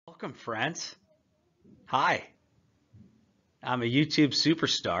Welcome, friends. Hi, I'm a YouTube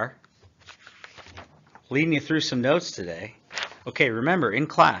superstar, leading you through some notes today. Okay, remember in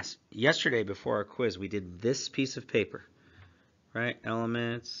class, yesterday before our quiz, we did this piece of paper, right?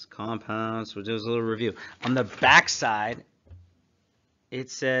 Elements, compounds, we'll do a little review. On the back side,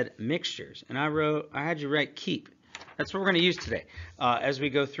 it said mixtures, and I had you write keep. That's what we're going to use today as we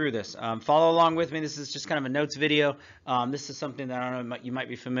go through this. Follow along with me. This is just kind of a notes video. This is something that I don't know you might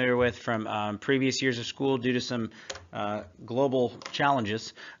be familiar with from previous years of school due to some global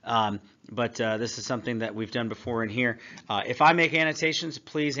challenges. But this is something that we've done before in here. If I make annotations,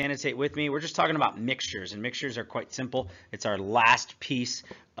 please annotate with me. We're just talking about mixtures, and mixtures are quite simple. It's our last piece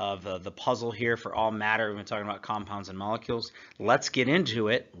of the puzzle here for all matter. We've been talking about compounds and molecules. Let's get into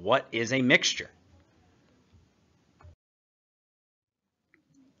it. What is a mixture?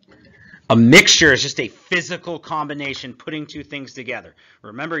 A mixture is just a physical combination, putting two things together.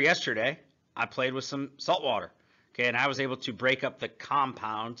 Remember yesterday, I played with some salt water, okay, and I was able to break up the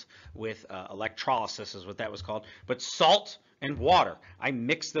compounds with electrolysis is what that was called. But salt and water, I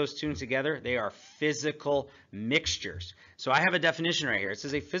mixed those two together. They are physical mixtures. So I have a definition right here. It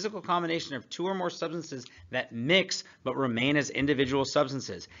says a physical combination of two or more substances that mix but remain as individual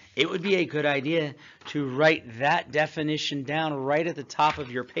substances. It would be a good idea to write that definition down right at the top of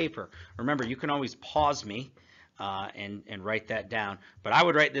your paper. Remember, you can always pause me and write that down, but I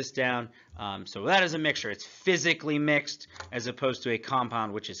would write this down. So that is a mixture. It's physically mixed as opposed to a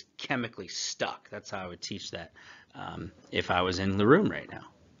compound which is chemically stuck. That's how I would teach that if I was in the room right now.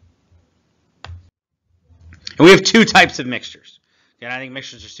 And we have two types of mixtures. And I think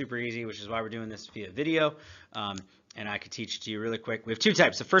mixtures are super easy, which is why we're doing this via video. And I could teach it to you really quick. We have two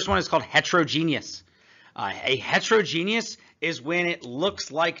types. The first one is called heterogeneous. A heterogeneous is when it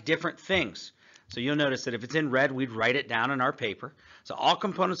looks like different things. So you'll notice that if it's in red, we'd write it down in our paper. So all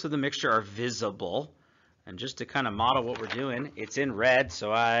components of the mixture are visible. And just to kind of model what we're doing, it's in red. So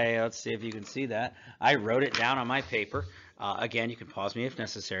let's see if you can see that. I wrote it down on my paper. Again, you can pause me if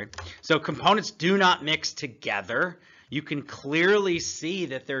necessary. So components do not mix together. You can clearly see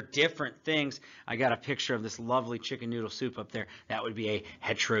that they're different things. I got a picture of this lovely chicken noodle soup up there. That would be a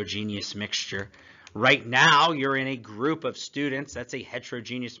heterogeneous mixture. Right now, you're in a group of students. That's a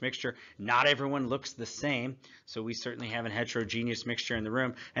heterogeneous mixture. Not everyone looks the same, so we certainly have a heterogeneous mixture in the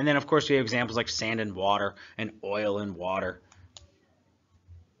room. And then, of course, we have examples like sand and water and oil and water.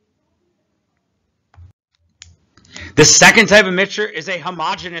 The second type of mixture is a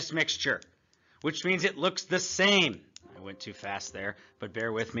homogeneous mixture, which means it looks the same. I went too fast there, but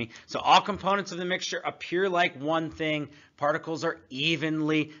bear with me. So all components of the mixture appear like one thing. Particles are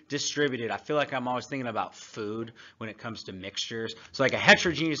evenly distributed. I feel like I'm always thinking about food when it comes to mixtures. So like a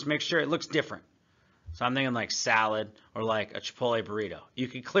heterogeneous mixture, it looks different. So I'm thinking like salad or like a Chipotle burrito. You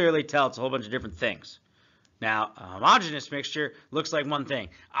can clearly tell it's a whole bunch of different things. Now, a homogeneous mixture looks like one thing.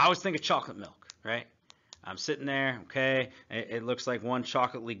 I always think of chocolate milk, right? I'm sitting there, okay, it looks like one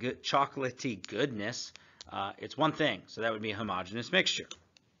chocolatey goodness. It's one thing, so that would be a homogeneous mixture.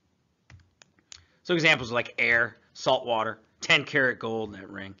 So examples like air, salt water, 10-karat gold, that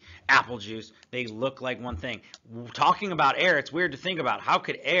ring, apple juice, they look like one thing. Talking about air, it's weird to think about. How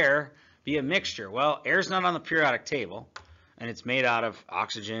could air be a mixture? Well, air's not on the periodic table, and it's made out of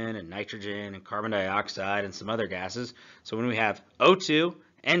oxygen and nitrogen and carbon dioxide and some other gases. So when we have O2,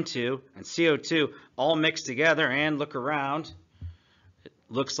 N2, and CO2 all mixed together and look around, it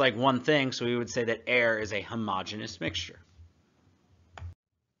looks like one thing, so we would say that air is a homogeneous mixture.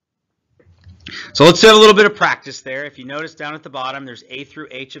 So let's do a little bit of practice there. If you notice down at the bottom, there's A through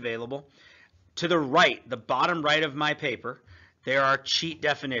H available. To the right, the bottom right of my paper, there are cheat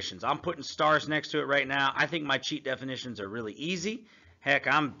definitions. I'm putting stars next to it right now. I think my cheat definitions are really easy. Heck,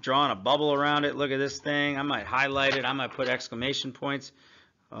 I'm drawing a bubble around it. Look at this thing. I might highlight it. I might put exclamation points.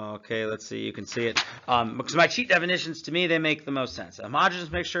 Okay, let's see. You can see it. Because my cheat definitions, to me, they make the most sense. A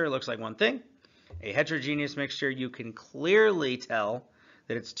homogeneous mixture looks like one thing. A heterogeneous mixture, you can clearly tell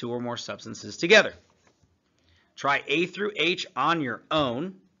that it's two or more substances together. Try A through H on your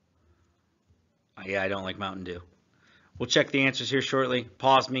own. Yeah, I don't like Mountain Dew. We'll check the answers here shortly.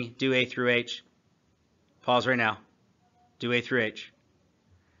 Pause me. Do A through H. Pause right now. Do A through H.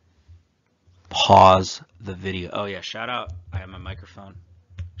 Pause the video. Oh, yeah, shout out. I have my microphone.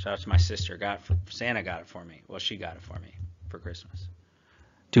 Shout out to my sister. Santa got it for me. Well, she got it for me for Christmas.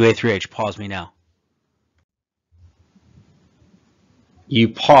 Do A through H. Pause me now. You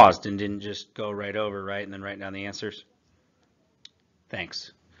paused and didn't just go right over, right, and then write down the answers?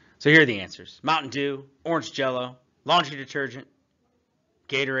 Thanks. So here are the answers. Mountain Dew, orange Jello, laundry detergent,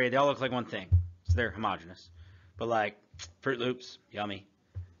 Gatorade, they all look like one thing. So they're homogeneous. But like Fruit Loops, yummy.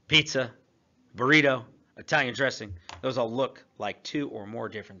 pizza, burrito, Italian dressing, those all look like 2 or more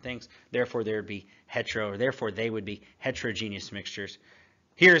different things. Therefore, they would be heterogeneous mixtures.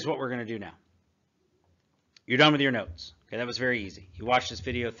 Here's what we're going to do now. You're done with your notes. Okay, that was very easy. You watched this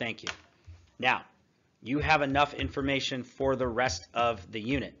video, thank you. Now, you have enough information for the rest of the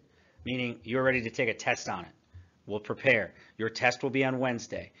unit, meaning you're ready to take a test on it. We'll prepare. Your test will be on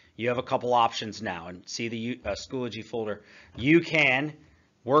Wednesday. You have a couple options now, and see the Schoology folder. You can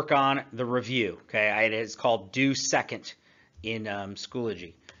work on the review. Okay, it is called Due Second in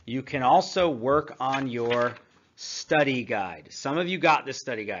Schoology. You can also work on your study guide. Some of you got this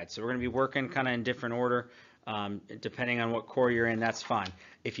study guide, so we're going to be working kind of in different order. Depending on what core you're in, that's fine.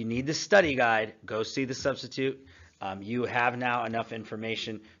 If you need the study guide, go see the substitute. You have now enough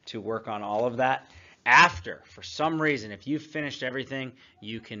information to work on all of that. After, for some reason, if you've finished everything,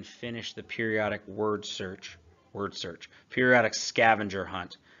 you can finish the periodic word search, periodic scavenger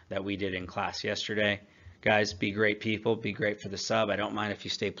hunt that we did in class yesterday. Guys, be great people, be great for the sub. I don't mind if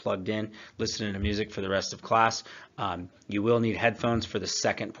you stay plugged in, listening to music for the rest of class. You will need headphones for the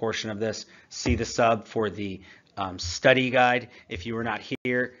second portion of this. See the sub for the study guide. If you were not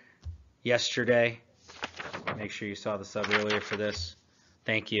here yesterday, make sure you saw the sub earlier for this.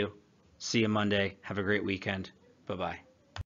 Thank you. See you Monday. Have a great weekend. Bye-bye.